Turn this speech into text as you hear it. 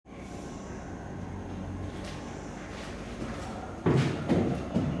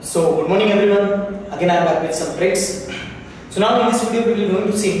So good morning everyone. Again I am back with some tricks. So now in this video we will going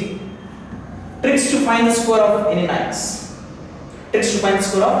to see tricks to find the square of any nines. Tricks to find the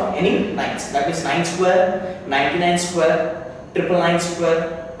square of any nines. That means 9 square, 99 square, 999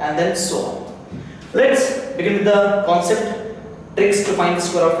 square, and then so on. Let's begin with the concept. Tricks to find the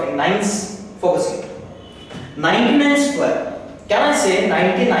square of any nines. Focusing. 99 square. Can I say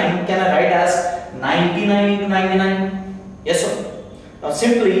 99? Can I write as 99 into 99? Yes or no? Now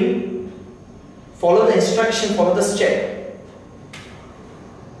simply follow the instruction, follow the step.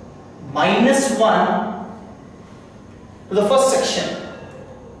 Minus 1 to the first section.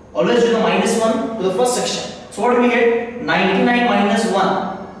 Always do the minus 1 to the first section. So what do we get? 99 minus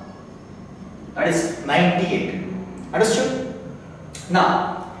 1. That is 98. Understood?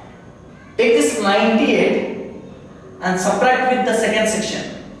 Now take this 98 and subtract with the second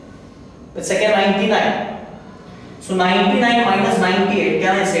section. With second 99. So 99 minus 98,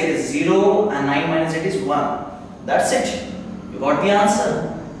 can I say it is 0 and 9 minus 8 is 1. That's it. You got the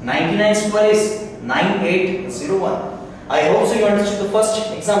answer. 99 square is 9801. I hope so you understood the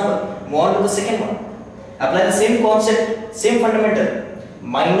first example. Move on to the second one. Apply the same concept, same fundamental.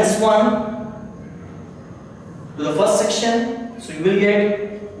 Minus 1 to the first section. So you will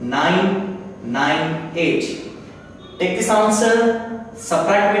get 998. Take this answer,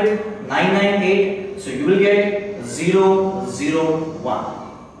 subtract with 998. So you will get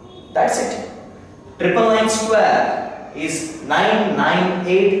 001. That's it. 999 square is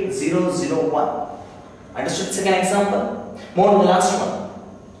 998001. Understood the second example? Move on to the last one.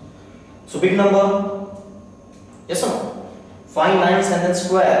 So big number. Yes or no? 5 nines and then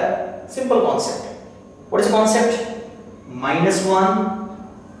square. Simple concept. What is the concept? Minus 1.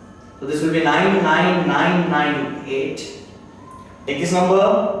 So this will be 99998. Take this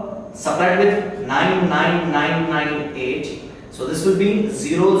number. Subtract with 99998. So this will be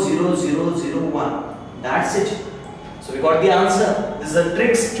 00001. That's it. So we got the answer. This is the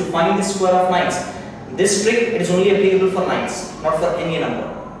tricks to find the square of nines. This trick it is only applicable for nines, not for any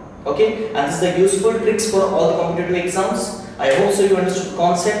number. Okay? And this is the useful tricks for all the competitive exams. I hope so you understood the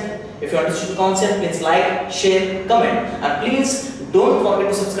concept. If you understood the concept, please like, share, comment, and please don't forget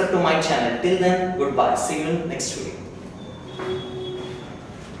to subscribe to my channel. Till then, goodbye. See you in next video.